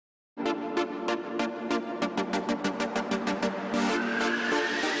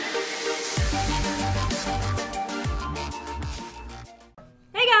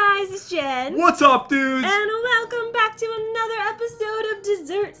Jen. What's up, dudes? And welcome back to another episode of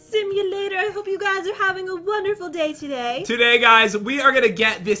Dessert Simulator. I hope you guys are having a wonderful day today. Today, guys, we are gonna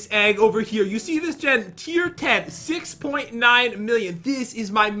get this egg over here. You see this, Jen? Tier 10, 6.9 million. This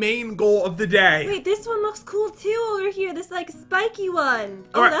is my main goal of the day. Wait, this one looks cool too over here. This like spiky one.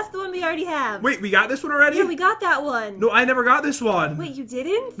 Oh, All right. That's the one we already have. Wait, we got this one already? Yeah, we got that one. No, I never got this one. Wait, you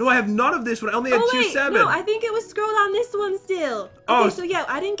didn't? No, I have none of this one. I only had tier 7. No, I think it was scrolled on this one still. Oh, Okay, so yeah,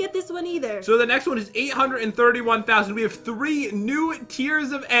 I didn't get this one either. So the next one is 831,000. We have 3 new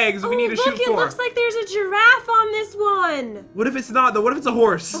tiers of eggs we need to shoot look, it for. looks like there's a giraffe on this one. What if it's not, though? What if it's a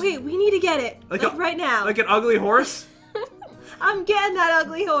horse? Okay, we need to get it. Like right now. Like an ugly horse? I'm getting that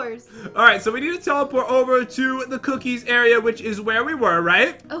ugly horse. Alright, so we need to teleport over to the cookies area, which is where we were,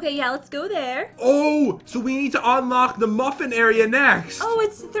 right? Okay, yeah, let's go there. Oh, so we need to unlock the muffin area next. Oh,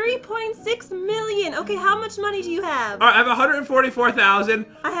 it's 3.6 million. Okay, how much money do you have? Alright, I have 144,000.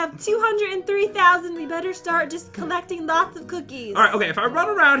 I have 203,000. We better start just collecting lots of cookies. Alright, okay, if I run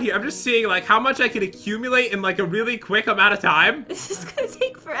around here, I'm just seeing, like, how much I can accumulate in, like, a really quick amount of time. This is gonna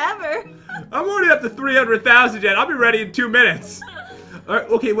take forever. I'm already up to 300,000 yet. I'll be ready in 2 minutes. Alright,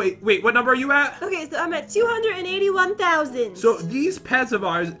 okay, wait, what number are you at? Okay, so I'm at 281,000. So these pets of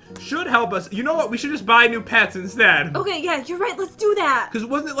ours should help us. You know what? We should just buy new pets instead. Okay, yeah, you're right. Let's do that. Because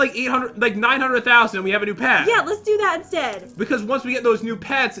wasn't it like 900,000 and we have a new pet? Yeah, let's do that instead. Because once we get those new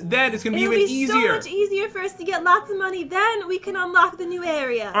pets, then it's going to be even easier. It'll be so much easier for us to get lots of money. Then we can unlock the new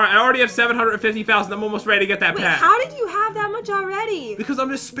area. Alright, I already have 750,000. I'm almost ready to get that Wait, pet. how did you have that much already? Because I'm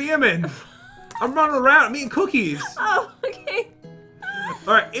just spamming. I'm running around. I'm eating cookies. Oh, okay.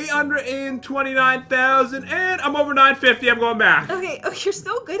 Alright, 829,000, and I'm over 950. I'm going back. Okay, oh, you're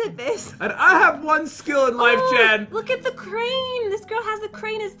so good at this. And I have one skill in life, Jen. Look at the crane. This girl has the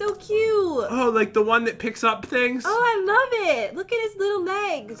crane. It's so cute. Oh, like the one that picks up things? Oh, I love it. Look at his little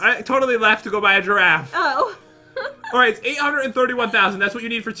legs. I totally left to go buy a giraffe. Oh. Alright, it's 831,000. That's what you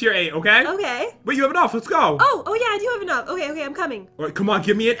need for tier 8, okay? Okay. Wait, you have enough. Let's go. Oh, yeah, I do have enough. Okay, I'm coming. Alright, come on.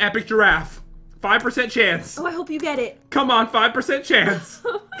 Give me an epic giraffe. 5% chance. Oh, I hope you get it. Come on, 5% chance.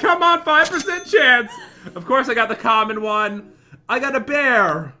 Come on, 5% chance. Of course, I got the common one. I got a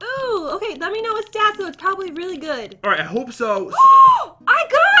bear. Ooh, okay, let me know its stats, so it's probably really good. All right, I hope so. Oh, I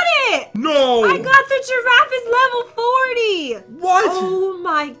got it! No! I got the giraffe is level 40. What? Oh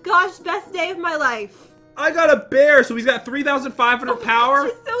my gosh, best day of my life. I got a bear, so he's got 3,500 power.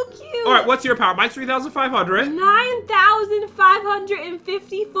 He's so cute. All right, what's your power? Mine's 3,500.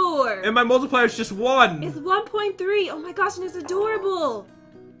 9,554. And my multiplier is just 1. It's 1.3. Oh my gosh, and it's adorable.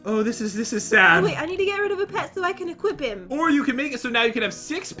 Oh, this is sad. Oh, wait, I need to get rid of a pet so I can equip him. Or you can make it so now you can have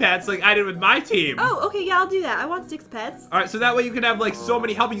 6 pets like I did with my team. Oh, okay, yeah, I'll do that. I want 6 pets. All right, so that way you can have like so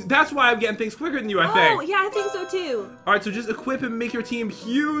many helping you. That's why I'm getting things quicker than you, I think. Oh, yeah, I think so too. All right, so just equip him and make your team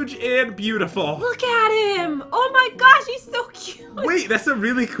huge and beautiful. Look at him. Oh my gosh, he's so cute. Wait, that's a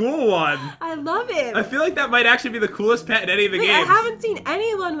really cool one. I love him. I feel like that might actually be the coolest pet in any of the Wait, games. I haven't seen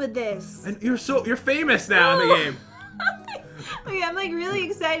anyone with this. And you're famous now in the game. Okay, I'm like really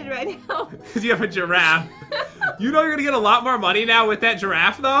excited right now. Because you have a giraffe. You know you're gonna get a lot more money now with that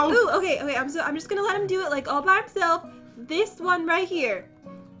giraffe, though. Ooh, okay, I'm just gonna let him do it like all by himself. This one right here.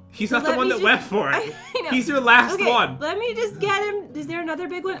 He's So not the let one me that just- went for it. I know. He's your last Okay, one. let me just get him. Is there another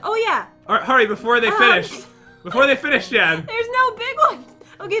big one? Oh yeah. All right, hurry before they finish. Before they finish, Jen. There's no big ones.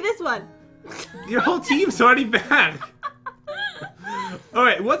 Okay, this one. Your whole team's already back. All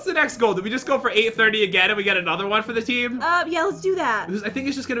right, what's the next goal? Did we just go for 830 again and we get another one for the team? Yeah, let's do that. Because I think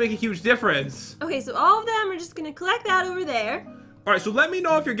it's just gonna make a huge difference. Okay, so all of them are just gonna collect that over there. All right, so let me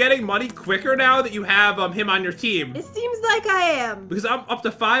know if you're getting money quicker now that you have him on your team. It seems like I am. Because I'm up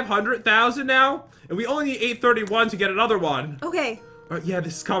to 500,000 now, and we only need 831 to get another one. Okay. All right, yeah,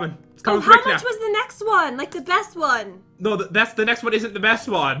 this is coming. It's Oh, coming how quick much now. was the next one? Like the best one? No, that's the next one isn't the best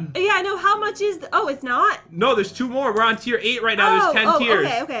one. Yeah, I know. How much is the... Oh, it's not? No, there's 2 more. We're on tier 8 right now. There's 10 tiers.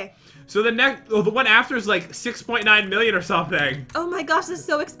 Okay. So the one after is like 6.9 million or something. Oh my gosh, this is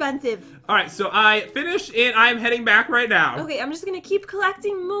so expensive. All right, so I finished and I'm heading back right now. Okay, I'm just gonna keep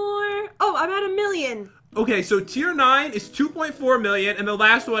collecting more. Oh, I'm at 1 million. Okay, so tier 9 is 2.4 million and the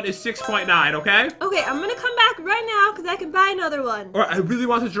last one is 6.9, okay? Okay, I'm gonna come back right now because I can buy another one. All right, I really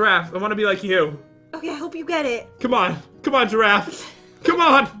want a giraffe. I want to be like you. Okay, I hope you get it. Come on, giraffe. Come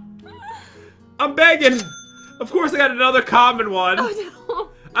on. I'm begging. Of course I got another common one. Oh no.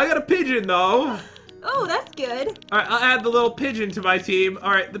 I got a pigeon though. Oh, that's good. Alright, I'll add the little pigeon to my team.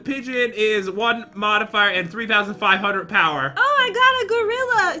 Alright, the pigeon is 1 modifier and 3,500 power. Oh, I got a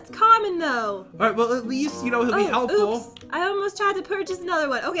gorilla. It's common though. Alright, well at least, he'll be helpful. Oops. I almost tried to purchase another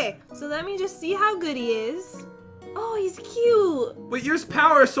one. Okay, so let me just see how good he is. Oh, he's cute. Wait, yours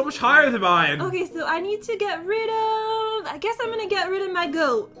power is so much higher than mine. Okay, so I need to get rid of... I guess I'm going to get rid of my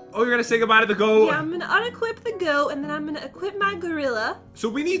goat. Oh, you're gonna say goodbye to the goat? Yeah, I'm going to unequip the goat, and then I'm going to equip my gorilla. So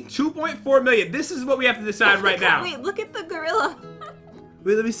we need 2.4 million. This is what we have to decide right now. Wait, look at the gorilla.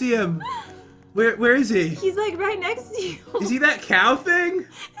 Wait, let me see him. Where is he? He's like right next to you. Is he that cow thing?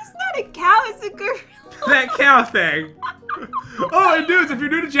 It's not a cow, it's a gorilla. That cow thing. Oh, and dudes, if you're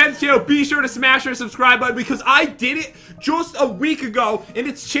new to Jen's channel, be sure to smash our subscribe button because I did it just a week ago and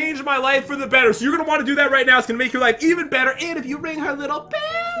it's changed my life for the better. So you're going to want to do that right now. It's going to make your life even better. And if you ring her little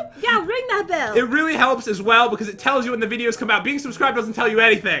bell. Yeah, ring that bell. It really helps as well because it tells you when the videos come out. Being subscribed doesn't tell you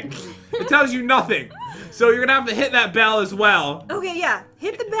anything. It tells you nothing. So you're going to have to hit that bell as well. Okay, yeah.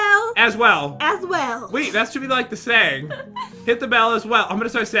 Hit the bell. As well. As well. Wait, that should be like the saying. Hit the bell as well. I'm going to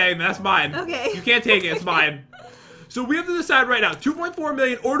start saying that's mine. Okay. You can't take it. It's mine. So we have to decide right now, 2.4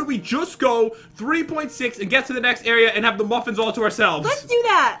 million, or do we just go 3.6 and get to the next area and have the muffins all to ourselves? Let's do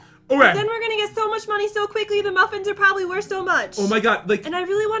that. Okay. Then we're gonna get so much money so quickly, the muffins are probably worth so much. Oh my god, like... And I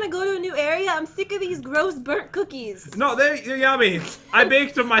really want to go to a new area. I'm sick of these gross burnt cookies. No, they're yummy. I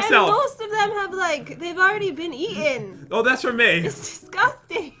baked them myself. And most of them have, like, they've already been eaten. Oh, that's for me. It's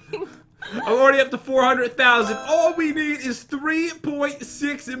disgusting. I'm already up to 400,000. All we need is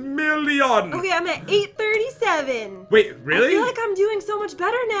 3.6 million. Okay, I'm at 837. Wait, really? I feel like I'm doing so much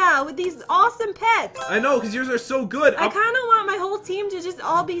better now with these awesome pets. I know, because yours are so good. I kind of want my whole team to just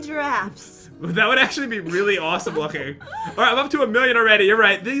all be giraffes. That would actually be really awesome looking. All right, I'm up to 1 million already. You're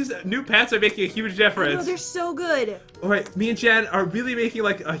right. These new pets are making a huge difference. Oh, they're so good. All right, me and Jen are really making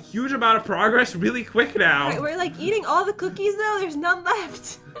like a huge amount of progress really quick now. All right, we're like eating all the cookies though. There's none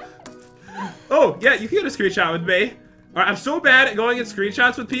left. Oh, yeah, you can get a screenshot with me. All right, I'm so bad at going in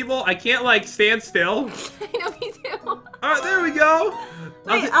screenshots with people. I can't like stand still. I know, me too. All right, there we go.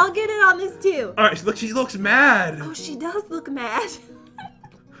 Wait, I'll get it on this too. All right, look, she looks mad. Oh, she does look mad.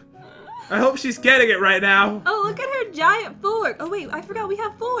 I hope she's getting it right now. Oh, look at her giant fork. Oh, wait, I forgot we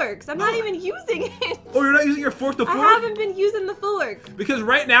have forks. I'm not even using it. Oh, you're not using your fork to fork? I haven't been using the fork. Because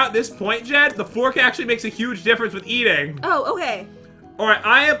right now, at this point, Jen, the fork actually makes a huge difference with eating. Oh, okay. All right,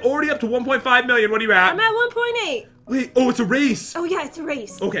 I am already up to 1.5 million. What are you at? I'm at 1.8. Wait, oh, it's a race. Oh, yeah, it's a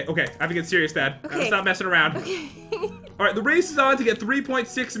race. Okay, I have to get serious, Dad. Okay. Let's stop messing around. Okay. All right, the race is on to get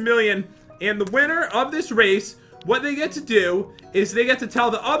 3.6 million. And the winner of this race, what they get to do is they get to tell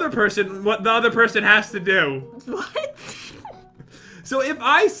the other person what the other person has to do. What? So if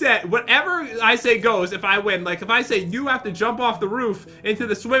I say, whatever I say goes, if I win, like if I say you have to jump off the roof into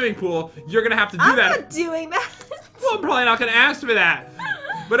the swimming pool, you're gonna have to do that. I'm not doing that. Well, I'm probably not gonna ask for that.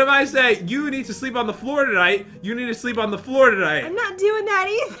 But if I say, you need to sleep on the floor tonight, you need to sleep on the floor tonight. I'm not doing that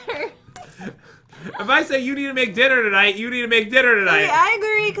either. If I say you need to make dinner tonight, you need to make dinner tonight. Okay, I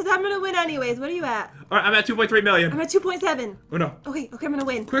agree, because I'm going to win anyways. What are you at? All right, I'm at 2.3 million. I'm at 2.7. Oh, no. Okay, I'm going to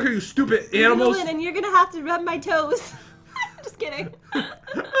win. Quicker, you stupid I'm animals. gonna win, and you're going to have to rub my toes. Just kidding. I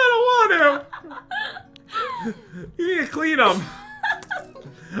don't want to. You need to clean them.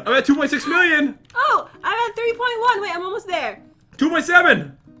 I'm at 2.6 million. Oh, I'm at 3.1. Wait, I'm almost there.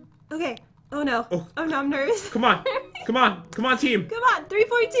 2.7. Okay. Oh, no. Oh. Oh, no, I'm nervous. Come on. Come on. Come on, team. Come on,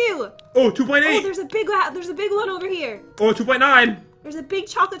 3.2. Oh, 2.8. Oh, there's a big one over here. Oh, 2.9. There's a big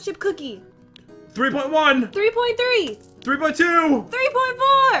chocolate chip cookie. 3.1. 3.3. 3.2.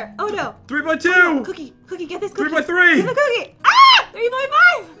 3.4. Oh, no. 3.2. Cookie, get this cookie. 3.3. Get the cookie. Ah!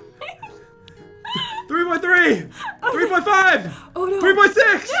 3.5. 3.3. 3.5. Oh, no.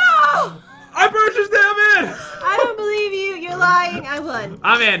 3.6. No! I purchased it. I'm in. I don't believe you. You're lying. I won.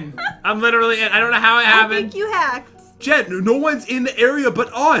 I'm in. I'm literally in. I don't know how it I happened. think you hacked. Jen, no one's in the area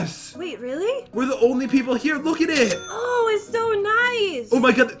but us. Wait, really? We're the only people here. Look at it. Oh, it's so nice. Oh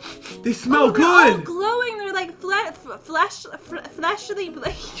my god, they smell Oh, they're all good. glowing. They're like fleshly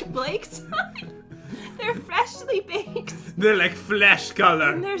baked. They're freshly baked. They're like flesh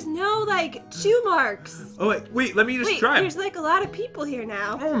color. And there's no like chew marks. Oh wait, let me just try. There's like a lot of people here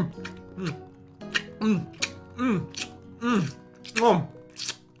now.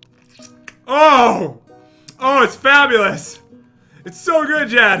 Oh, it's fabulous. It's so good,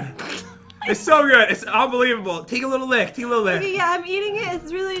 Jen. It's so good. It's unbelievable. Take a little lick. Take a little lick. Okay, yeah, I'm eating it.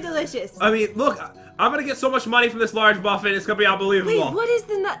 It's really delicious. I mean, look, I'm gonna get so much money from this large muffin. It's gonna be unbelievable. Wait, what is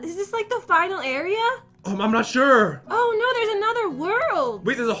is this like the final area? I'm not sure. Oh no, there's another world.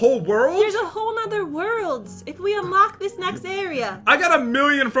 Wait, there's a whole world? There's a whole nother world. If we unlock this next area. I got 1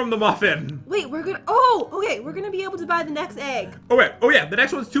 million from the muffin. Wait, we're gonna be able to buy the next egg. Oh wait, oh yeah, the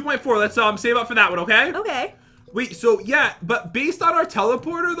next one's 2.4. Let's save up for that one, okay? Okay. Wait, so yeah, but based on our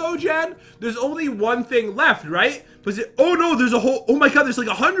teleporter though, Jen, there's only one thing left, right? Oh no, there's a whole, oh my god, there's like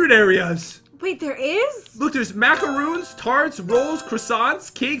 100 areas. Wait, there is? Look, there's macaroons, tarts, rolls,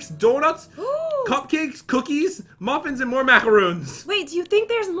 croissants, cakes, donuts, Ooh. cupcakes, cookies, muffins, and more macaroons. Wait, do you think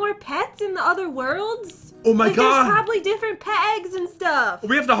there's more pets in the other worlds? Oh my god. There's probably different pet eggs and stuff.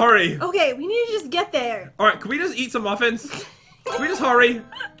 We have to hurry. Okay, we need to just get there. All right, can we just eat some muffins? Can we just hurry?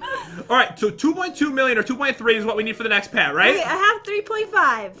 All right, so 2.2 million or 2.3 is what we need for the next pet, right? Okay, I have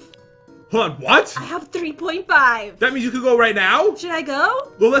 3.5. Hold on, what? I have 3.5. That means you could go right now? Should I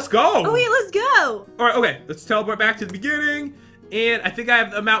go? Well, let's go. Okay, let's go. All right, okay, let's teleport back to the beginning. And I think I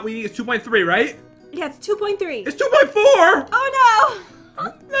have the amount we need is 2.3, right? Yeah, it's 2.3. It's 2.4. Oh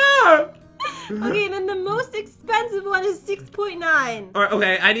no. No. Okay, then the most expensive one is 6.9. All right,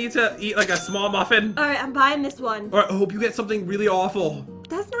 okay, I need to eat like a small muffin. All right, I'm buying this one. All right, I hope you get something really awful.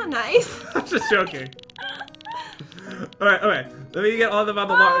 That's not nice. I'm just joking. All right, okay, let me get all of them on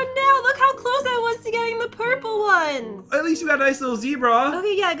the line. Oh no, look how close I was to getting the purple one. At least you got a nice little zebra.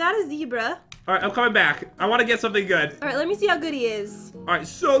 Okay, yeah, I got a zebra. All right, I'm coming back. I want to get something good. All right, let me see how good he is. All right,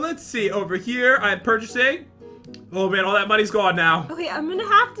 so let's see. Over here, I'm purchasing. Oh man, all that money's gone now. Okay, I'm gonna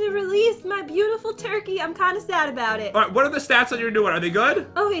have to release my beautiful turkey. I'm kind of sad about it. All right, what are the stats on your new one? Are they good?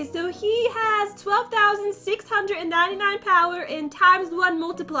 Okay, so he has 12,699 power and ×1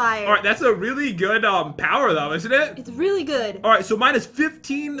 multiplier. All right, that's a really good power though, isn't it? It's really good. All right, so mine is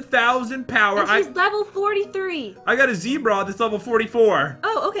 15,000 power. And he's level 43. I got a zebra that's level 44.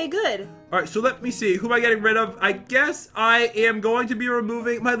 Oh, okay, good. All right, so let me see. Who am I getting rid of? I guess I am going to be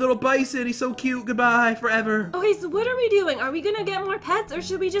removing my little bison. He's so cute. Goodbye forever. Okay, so what are we doing? Are we gonna get more pets or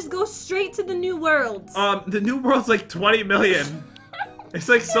should we just go straight to the new worlds? The new world's like 20 million. It's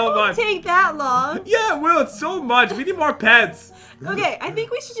like so It won't much. take that long. Yeah, it will. It's so much. We need more pets. Okay, I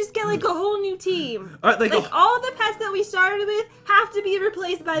think we should just get like a whole new team. All right, like all the pets that we started with have to be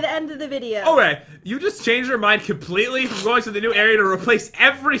replaced by the end of the video. Okay, you just changed your mind completely from going to the new area to replace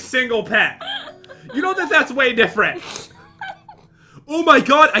every single pet. You know that that's way different. Oh my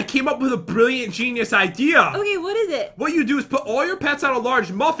god, I came up with a brilliant genius idea. Okay, what is it? What you do is put all your pets on a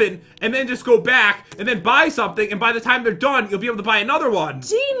large muffin and then just go back and then buy something, and by the time they're done, you'll be able to buy another one.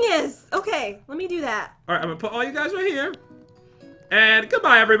 Genius! Okay, let me do that. All right, I'm gonna put all you guys right here. And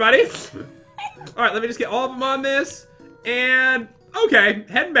goodbye, everybody. All right, let me just get all of them on this. And, okay,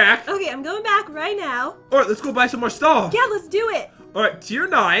 heading back. Okay, I'm going back right now. All right, let's go buy some more stuff. Yeah, let's do it. All right, tier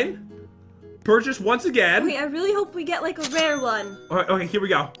 9. Purchase once again. Wait, I really hope we get like a rare one. All right, okay, here we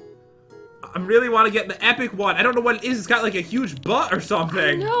go. I really want to get the epic one. I don't know what it is. It's got like a huge butt or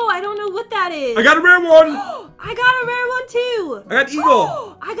something. No, I don't know what that is. I got a rare one. I got a rare one too. I got an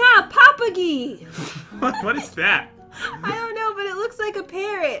eagle. I got a papagi. What is that? I don't know, but it looks like a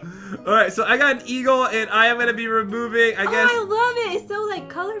parrot. All right, so I got an eagle, and I am gonna be removing. I guess. Oh, I love it. It's so like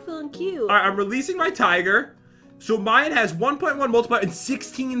colorful and cute. All right, I'm releasing my tiger. So mine has 1.1 multiplier and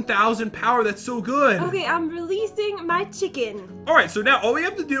 16,000 power. That's so good. Okay, I'm releasing my chicken. All right, so now all we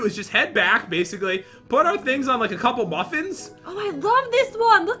have to do is just head back, basically, put our things on like a couple muffins. Oh, I love this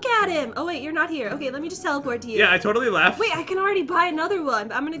one. Look at him. Oh, wait, you're not here. Okay, let me just teleport to you. Yeah, I totally left. Wait, I can already buy another one,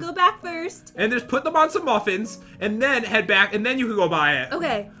 but I'm going to go back first. And just put them on some muffins, and then head back, and then you can go buy it.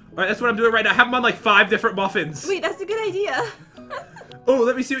 Okay. All right, that's what I'm doing right now. I have them on like 5 different muffins. Wait, that's a good idea. Oh,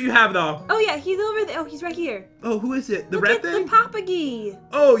 let me see what you have, though. Oh, yeah, he's over there. Oh, he's right here. Oh, who is it? The Look, red it's thing? the papagi.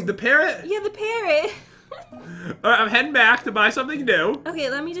 Oh, the parrot? Yeah, the parrot. All right, I'm heading back to buy something new. Okay,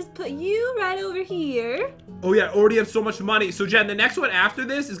 let me just put you right over here. Oh, yeah, I already have so much money. So, Jen, the next one after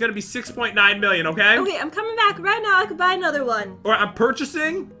this is going to be 6.9 million, okay? Okay, I'm coming back right now. I could buy another one. All right, I'm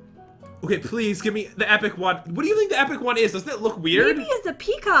purchasing. Okay, please give me the epic one. What do you think the epic one is? Doesn't it look weird? Maybe it's a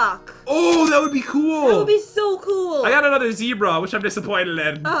peacock. Oh, that would be cool. That would be so cool. I got another zebra, which I'm disappointed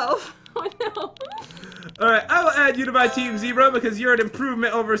in. Oh, oh no. All right, I will add you to my team, Zebra, because you're an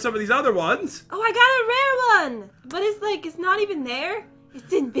improvement over some of these other ones. Oh, I got a rare one. But it's like, it's not even there.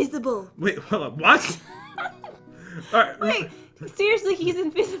 It's invisible. Wait, hold on, what? All right. Wait, seriously, he's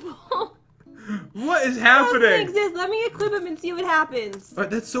invisible. What is How does happening? it exist? Let me equip him and see what happens. All right,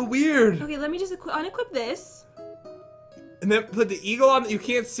 that's so weird. Okay, let me just unequip this. And then put the eagle on that you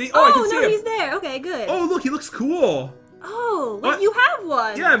can't see. Oh, I can see no, him. he's there. Okay, good. Oh, look, he looks cool. Oh, wait, What? you have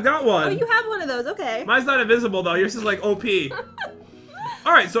one. Yeah, I've got one. Oh, you have one of those. Okay. Mine's not invisible, though. Yours is like OP.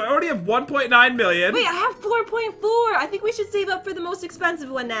 All right, so I already have 1.9 million. Wait, I have 4.4. I think we should save up for the most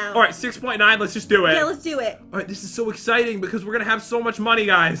expensive one now. All right, 6.9. Let's just do it. Yeah, let's do it. All right, this is so exciting because we're going to have so much money,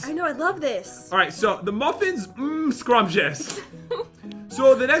 guys. I know, I love this. All right, so the muffins, scrumptious.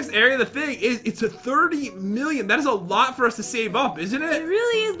 So the next area of the thing is it's a 30 million. That is a lot for us to save up, isn't It it?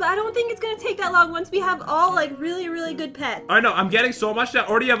 really is, but I don't think it's going to take that long once we have all, like, really, really good pets. I know, I'm getting so much now. I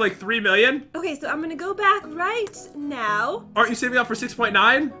already have like 3 million. Okay, so I'm going to go back right now. Aren't you saving up for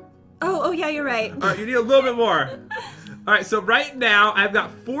 6.9? Oh, yeah, you're right. All right, you need a little bit more. All right, so right now I've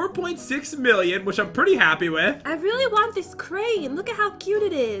got 4.6 million, which I'm pretty happy with. I really want this crane. Look at how cute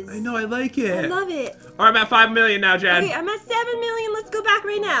it is. I know, I like it. I love it. All right, I'm at 5 million now, Jen. Okay, I'm at 7 million. Let's go back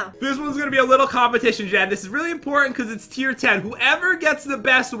right now. This one's gonna be a little competition, Jen. This is really important because it's tier 10. Whoever gets the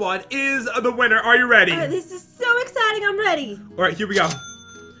best one is the winner. Are you ready? This is so exciting. I'm ready. All right, here we go.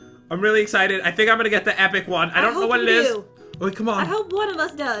 I'm really excited. I think I'm gonna get the epic one. I don't know what it is. Oh, come on. I hope one of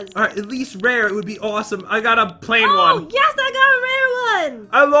us does. All right, at least rare. It would be awesome. I got a plain one. Oh, yes, I got a rare one.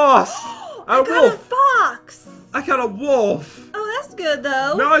 I lost. I got a fox. I got a wolf. Oh, that's good,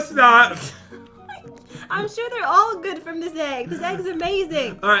 though. No, it's not. I'm sure they're all good from this egg. This egg's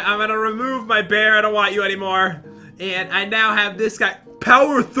amazing. All right, I'm going to remove my bear. I don't want you anymore. And I now have this guy.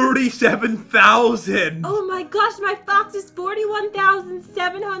 Power 37,000. Oh my gosh, my fox is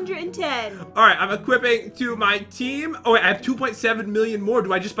 41,710. All right, I'm equipping to my team. Oh, wait, I have 2.7 million more.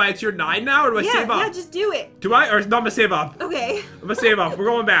 Do I just buy a tier 9 now, or do I save up? Yeah, just do it. Do I? Or no, I'm going to save up. Okay. I'm going to save up. We're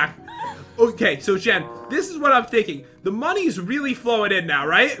going back. Okay, so Jen, this is what I'm thinking. The money's really flowing in now,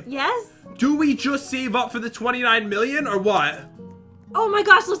 right? Yes. Do we just save up for the 29 million, or what? Oh my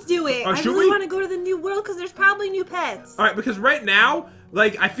gosh, let's do it. I really we? want to go to the new world because there's probably new pets. All right, because right now,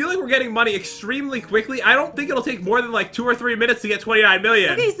 like, I feel like we're getting money extremely quickly. I don't think it'll take more than like 2 or 3 minutes to get 29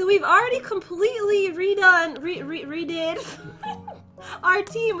 million. Okay, so we've already completely redid our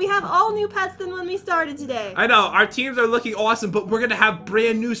team. We have all new pets than when we started today. I know, our teams are looking awesome, but we're gonna have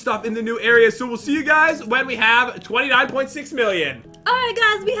brand new stuff in the new areas. So we'll see you guys when we have 29.6 million. Alright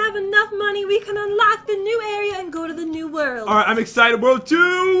guys, we have enough money. We can unlock the new area and go to the new world. Alright, I'm excited. World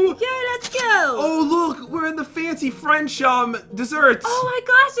 2! Yeah, let's go! Oh, look! We're in the fancy French desserts. Oh my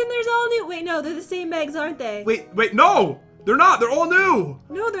gosh, and there's all new. Wait, no, they're the same eggs, aren't they? Wait, no! They're not! They're all new!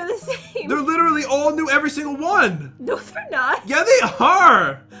 No, they're the same. They're literally all new, every single one! No, they're not. Yeah, they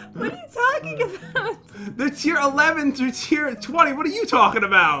are! What are you talking about? They're tier 11 through tier 20. What are you talking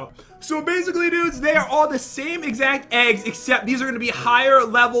about? So basically, dudes, they are all the same exact eggs, except these are going to be higher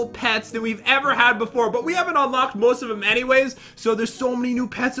level pets than we've ever had before. But we haven't unlocked most of them anyways, so there's so many new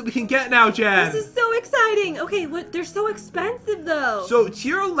pets that we can get now, Jen. This is so exciting. Okay, they're so expensive, though. So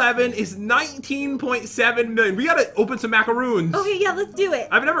tier 11 is 19.7 million. We got to open some macaroons. Okay, yeah, let's do it.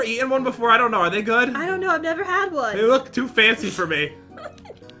 I've never eaten one before. I don't know. Are they good? I don't know. I've never had one. They look too fancy for me.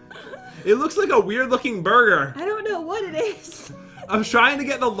 It looks like a weird-looking burger. I don't know what it is. I'm trying to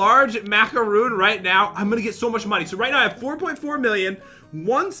get the large macaroon right now. I'm gonna get so much money. So right now I have 4.4 million.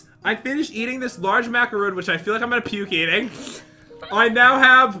 Once I finish eating this large macaroon, which I feel like I'm gonna puke eating, I now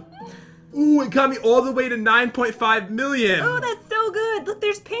have, ooh, it got me all the way to 9.5 million. Oh, that's so good. Look,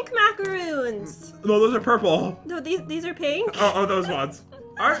 there's pink macaroons. No, those are purple. No, these are pink. Oh, those ones.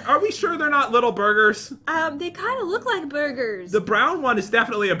 Are we sure they're not little burgers? They kind of look like burgers. The brown one is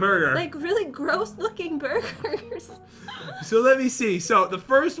definitely a burger. Like really gross looking burgers. So let me see. So the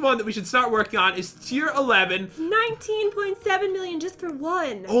first one that we should start working on is tier 11. 19.7 million just for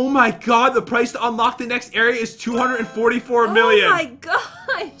one. Oh my god, the price to unlock the next area is 244 million. Oh my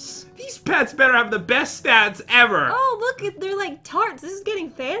gosh. These pets better have the best stats ever. Oh, look, they're like tarts. This is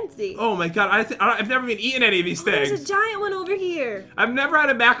getting fancy. Oh my god, I've never even eaten any of these things. There's a giant one over here. I've never had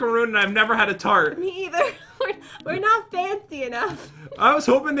a macaroon and I've never had a tart. Me either. We're not fancy enough. I was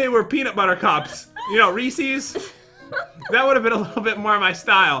hoping they were peanut butter cups. You know, Reese's. That would have been a little bit more my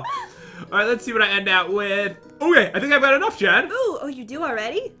style. All right, let's see what I end out with. Okay, I think I've got enough, Jen. Ooh, oh, you do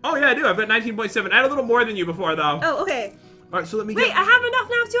already? Oh yeah, I do. I've got 19.7. I had a little more than you before, though. Oh, okay. All right, so let me Wait, I have enough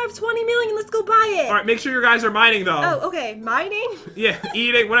now too. I have 20 million. Let's go buy it. All right, make sure your guys are mining, though. Oh, okay. Mining? Yeah,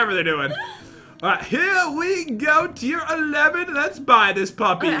 eating, whatever they're doing. All right, here we go. Tier 11. Let's buy this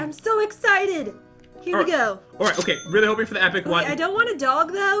puppy. All right, I'm so excited. Here we go. All right, okay. Really hoping for the epic one. I don't want a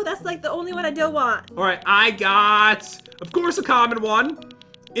dog, though. That's like the only one I don't want. All right, I got, of course, a common one.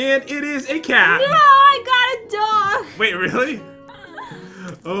 And it is a cat. No, I got a dog. Wait, really?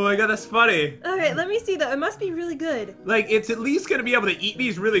 Oh my god, that's funny. All right, let me see, though. It must be really good. Like, it's at least going to be able to eat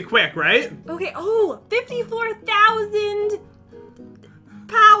these really quick, right? Okay, oh, 54,000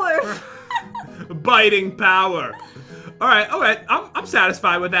 power. Biting power. All right, I'm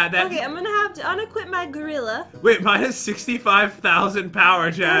satisfied with that then. Okay, I'm gonna have to unequip my gorilla. Wait, mine has 65,000 power,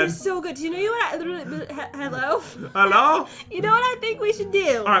 Jen. That is so good. Do you know what hello? Hello? You know what I think we should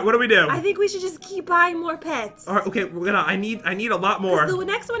do? All right, what do we do? I think we should just keep buying more pets. All right, okay, I need a lot more. The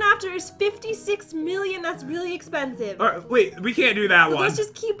next one after is 56 million. That's really expensive. All right, wait, we can't do that one. Let's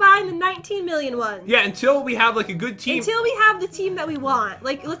just keep buying the 19 million one. Yeah, until we have like a good team. Until we have the team that we want.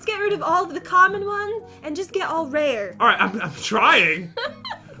 Like, let's get rid of all of the common ones and just get all rare. All right, I'm trying.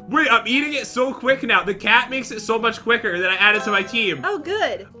 Wait, I'm eating it so quick now. The cat makes it so much quicker that I added to my team. Oh,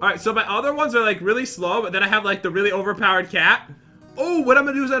 good. All right, so my other ones are like really slow, but then I have like the really overpowered cat. Oh, what I'm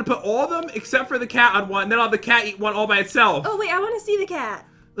gonna do is I'm gonna put all of them except for the cat on one, and then I'll have the cat eat one all by itself. Oh, wait, I want to see the cat.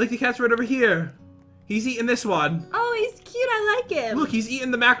 Like the cat's right over here. He's eating this one. Oh, he's cute. I like him. Look, he's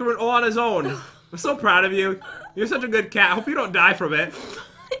eating the macaroon all on his own. I'm so proud of you. You're such a good cat. I hope you don't die from it.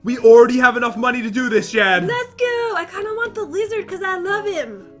 We already have enough money to do this, Jen. Let's go. I kind of want the lizard because I love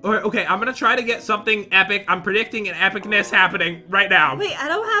him. All right, okay, I'm gonna try to get something epic. I'm predicting an epicness happening right now. Wait, I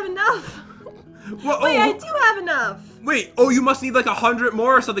don't have enough. What? Wait, I do have enough. Wait, oh, you must need like 100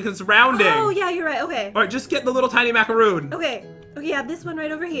 more or something because it's rounding. Oh, yeah, you're right. Okay. All right, just get the little tiny macaroon. Okay. Okay, yeah, this one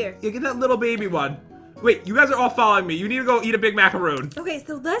right over here. Yeah, get that little baby one. Wait, you guys are all following me. You need to go eat a big macaroon. Okay,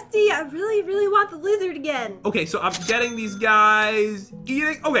 so let's see. I really, really want the lizard again. Okay, so I'm getting these guys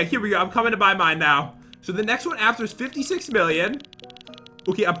eating. Okay, here we go. I'm coming to buy mine now. So the next one after is 56 million.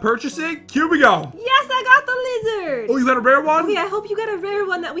 Okay, I'm purchasing. Here we go. Yes, I got the lizard. Oh, you got a rare one? Okay, I hope you got a rare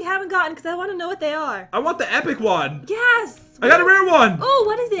one that we haven't gotten because I want to know what they are. I want the epic one. Yes. I got a rare one. Oh,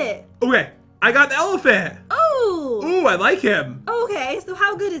 what is it? Okay, I got the elephant. Oh. Ooh, I like him. Okay, so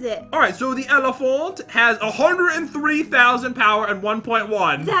how good is it? All right, so the elephant has 103,000 power and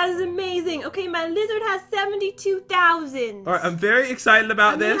 1.1. That is amazing. Okay, my lizard has 72,000. All right, I'm very excited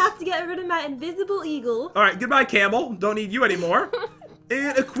about this. I'm gonna have to get rid of my invisible eagle. All right, goodbye, camel. Don't need you anymore.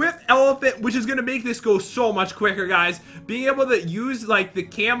 And equip elephant, which is gonna make this go so much quicker, guys. Being able to use like the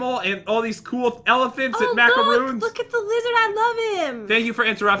camel and all these cool elephants and macaroons. Look at the lizard. I love him. Thank you for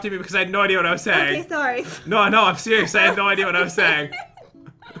interrupting me because I had no idea what I was saying. Okay, sorry. No, I'm serious. I had no idea what I was saying.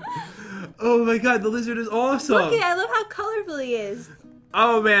 Oh my god, the lizard is awesome. Look at, I love how colorful he is.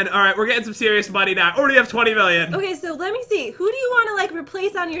 Oh man, all right, we're getting some serious money now. Already have 20 million. Okay, so let me see. Who do you want to like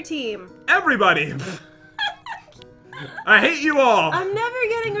replace on your team? Everybody. I hate you all. I'm never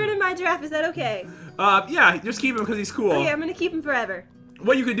getting rid of my giraffe. Is that okay? Yeah, just keep him because he's cool. Okay, I'm gonna keep him forever.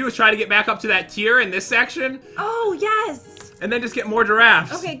 What you could do is try to get back up to that tier in this section. Oh, yes. And then just get more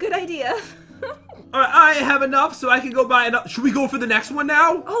giraffes. Okay, good idea. All right, I have enough so I can go buy enough. Should we go for the next one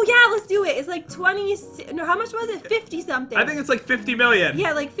now? Oh, yeah, let's do it. It's like 20, no, how much was it? 50 something. I think it's like 50 million.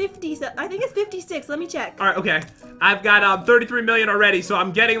 Yeah, like 50, I think it's 56. Let me check. All right, okay. I've got 33 million already, so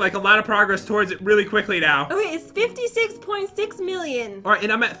I'm getting like a lot of progress towards it really quickly now. Okay, it's 56.6 million. All right,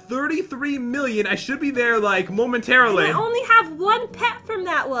 and I'm at 33 million. I should be there like momentarily. And I only have one pet from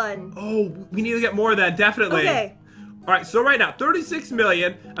that one. Oh, we need to get more of that, definitely. Okay. All right, so right now, 36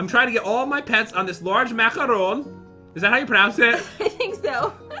 million. I'm trying to get all my pets on this large macaron. Is that how you pronounce it? I think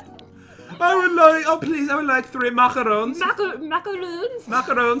so. I would like, oh please, I would like 3 macarons. Macaroons?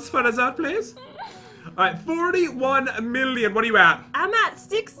 Macarons for dessert, please. All right, 41 million. What are you at? I'm at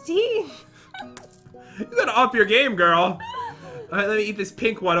 16. You gotta up your game, girl. All right, let me eat this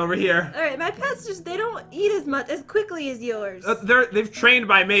pink one over here. All right, my pets just, they don't eat as quickly as yours. They've trained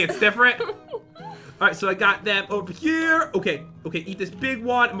by me. It's different. All right, so I got them over here. Okay, eat this big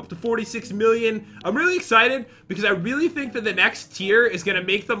one. I'm up to 46 million. I'm really excited because I really think that the next tier is gonna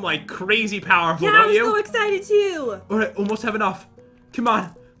make them like crazy powerful, Yeah, don't you? I'm so excited too. All right, almost have enough. Come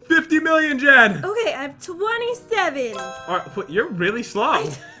on, 50 million, Jen. Okay, I have 27. All right, you're really slow.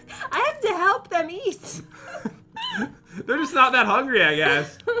 I have to help them eat. They're just not that hungry, I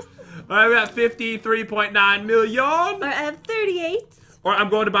guess. All right, we got 53.9 million. All right, I have 38. All right, I'm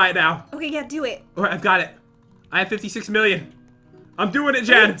going to buy it now. Okay, yeah, do it. All right, I've got it. I have 56 million. I'm doing it,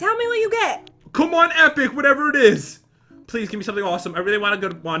 Jen. Okay, tell me what you get. Come on, epic, whatever it is. Please give me something awesome. I really want a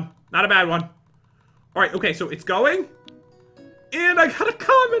good one, not a bad one. All right, okay, so it's going. And I got a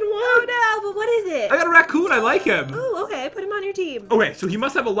common one. Oh no, but what is it? I got a raccoon. I like him. Ooh, okay, put him on your team. Okay, so he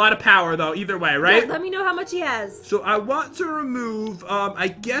must have a lot of power, though, either way, right? Yeah, let me know how much he has. So I want to remove, I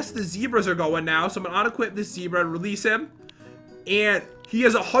guess the zebras are going now. So I'm going to unequip this zebra and release him. And he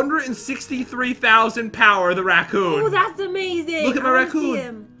has 163,000 power, the raccoon. Ooh, that's amazing. Look at my I wanna raccoon. see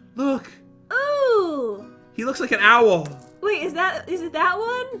him. Look. Ooh. He looks like an owl. Wait, is it that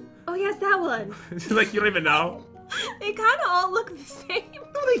one? Oh, yes, that one. Like, you don't even know. They kind of all look the same.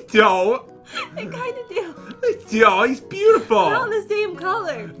 No, they don't. They kind of do. They don't. He's beautiful. They're all the same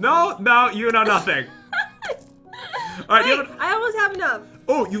color. No, you know nothing. All right, Wait, I almost have enough.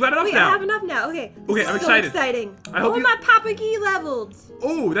 Oh, you got enough Wait, now. I have enough now. Okay. Okay, I'm so excited. Exciting. I hope my Papa Key leveled.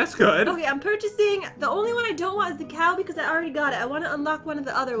 Oh, that's good. Okay, I'm purchasing. The only one I don't want is the cow because I already got it. I want to unlock one of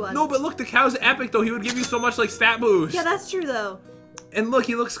the other ones. No, but look, the cow's epic though. He would give you so much like stat boost. Yeah, that's true though. And look,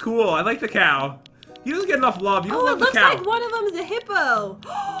 he looks cool. I like the cow. He doesn't get enough love. You don't Oh, it love the looks cow. like one of them is a hippo.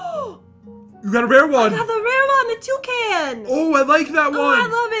 You got a rare I one. got the rare one, the toucan. Oh, I like that one. Oh, I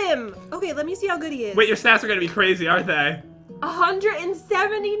love him. Okay, let me see how good he is. Wait, your stats are gonna be crazy, aren't they?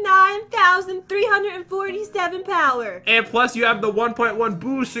 179,347 power. And plus you have the 1.1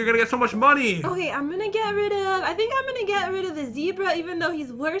 boost, so you're gonna get so much money. Okay, I'm gonna get rid of, I think I'm gonna get rid of the zebra, even though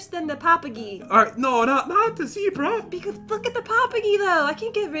he's worse than the papagi. Alright, no, not the zebra. Because look at the papagi though, I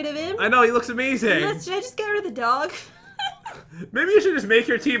can't get rid of him. I know, he looks amazing. Should I just get rid of the dog? Maybe you should just make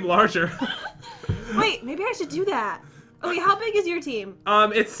your team larger. Wait, maybe I should do that. Okay, how big is your team?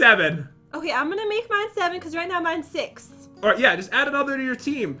 It's 7. Okay, I'm gonna make mine 7 because right now mine's 6. Alright, yeah, just add another to your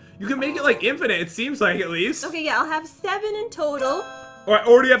team. You can make it like infinite, it seems like, at least. Okay, yeah, I'll have 7 in total. Alright,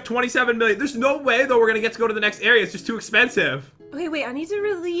 already have 27 million. There's no way, though, we're gonna get to go to the next area. It's just too expensive. Okay, wait, I need to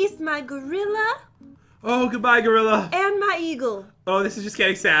release my gorilla Oh, goodbye, gorilla. and my eagle. Oh, this is just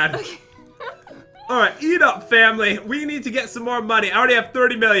getting sad. Okay. Alright, eat up, family. We need to get some more money. I already have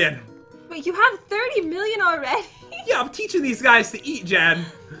 30 million. Wait, you have 30 million already? Yeah, I'm teaching these guys to eat, Jen.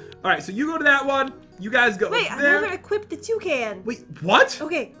 Alright, so you go to that one. You guys go Wait, I there. never equipped the toucan. Wait, what?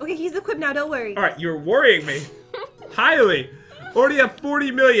 Okay, he's equipped now, don't worry. Alright, you're worrying me. Highly. Already have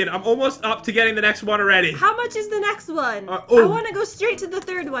 40 million. I'm almost up to getting the next one already. How much is the next one? I oh. want to go straight to the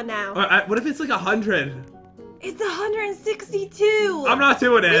third one now. What if it's like 100? It's 162. I'm not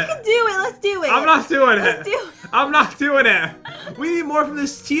doing it. We can do it. Let's do it. I'm not doing it. Let's do it. I'm not doing it. We need more from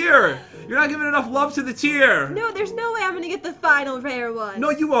this tier. You're not giving enough love to the tier. No, there's no way I'm going to get the final rare one. No,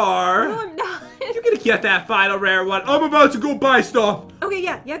 you are. No, I'm not. You're gonna get that final rare one. I'm about to go buy stuff. Okay,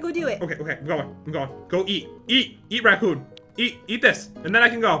 yeah, go do it. Okay, I'm going. Go eat, raccoon. Eat this, and then I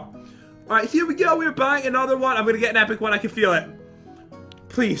can go. All right, here we go. We're buying another one. I'm gonna get an epic one. I can feel it.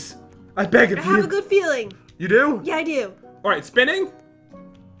 Please, I beg of you. I have a good feeling. You do? Yeah, I do. All right, spinning,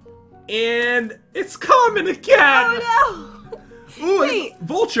 and it's coming again. Oh no! Ooh, Wait.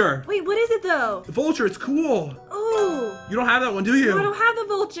 Vulture. Wait, what is it though? Vulture, it's cool. Ooh. You don't have that one, do you? No, I don't have the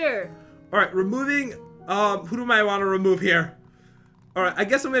vulture. All right, removing. Who do I want to remove here? All right, I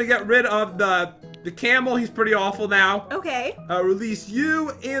guess I'm gonna get rid of the camel. He's pretty awful now. Okay. Release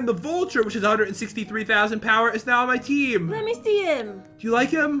you, and the vulture, which is 163,000 power, is now on my team. Let me see him. Do you like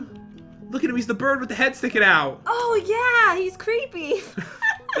him? Look at him. He's the bird with the head sticking out. Oh yeah, he's creepy.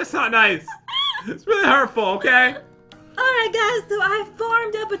 That's not nice. It's really hurtful. Okay. Alright guys, so I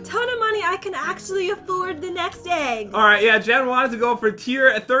farmed up a ton of money. I can actually afford the next egg. Alright, yeah, Jen wanted to go for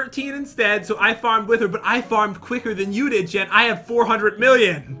tier 13 instead, so I farmed with her, but I farmed quicker than you did, Jen. I have 400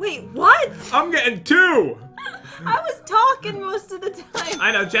 million. Wait, what? I'm getting 2. I was talking most of the time.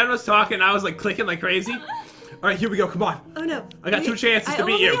 I know, Jen was talking, I was like clicking like crazy. Alright, here we go, come on. Oh no. I got 2 chances to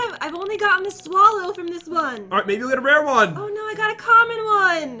beat you. I've only gotten the swallow from this one. Alright, maybe you'll get a rare one. Oh no, I got a common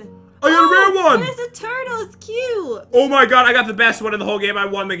one. I got a rare one! And it's a turtle, it's cute! Oh my god, I got the best one in the whole game. I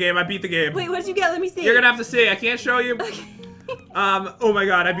won the game. I beat the game. Wait, what did you get? Let me see. You're gonna have to see. I can't show you. Okay. Oh my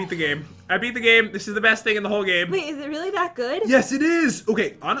god, I beat the game. I beat the game. This is the best thing in the whole game. Wait, is it really that good? Yes, it is!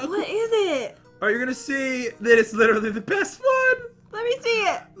 Okay, What is it? Are you gonna see that it's literally the best one? Let me see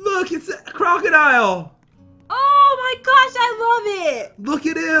it. Look, it's a crocodile! Oh my gosh, I love it! Look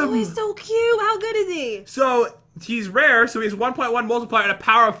at him! Oh, he's so cute. How good is he? So, he's rare, so he has 1.1 multiplier and a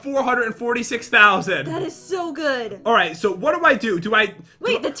power of 446,000. That is so good. Alright, so what do?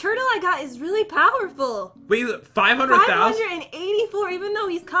 Wait, the turtle I got is really powerful. Wait, 500,000? 584, even though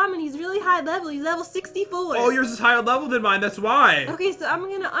he's common, he's really high level. He's level 64. Oh, yours is higher level than mine, that's why. Okay, so I'm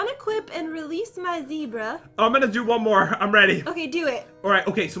gonna unequip and release my zebra. I'm gonna do one more. I'm ready. Okay, do it. Alright,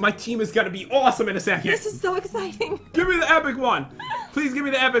 okay, so my team is gonna be awesome in a second. This is so exciting. Give me the epic one. Please give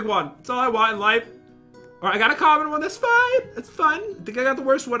me the epic one. That's all I want in life. Alright, I got a common one. That's fine. That's fun. I think I got the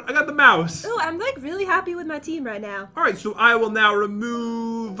worst one. I got the mouse. Oh, I'm like really happy with my team right now. Alright, so I will now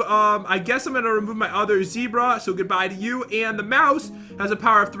remove, I guess I'm going to remove my other zebra. So goodbye to you. And the mouse has a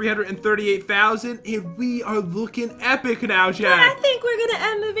power of 338,000. And we are looking epic now, I Jack. think we're gonna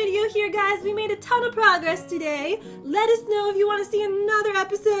end the video here, guys. We made a ton of progress today. Let us know if you want to see another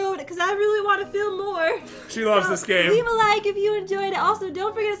episode, because I really want to film more. She loves this game. Leave a like if you enjoyed it. Also,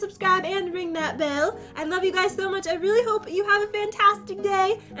 don't forget to subscribe and ring that bell. I love you guys so much. I really hope you have a fantastic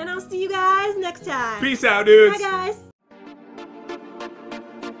day, and I'll see you guys next time. Peace out, dudes. Bye, guys.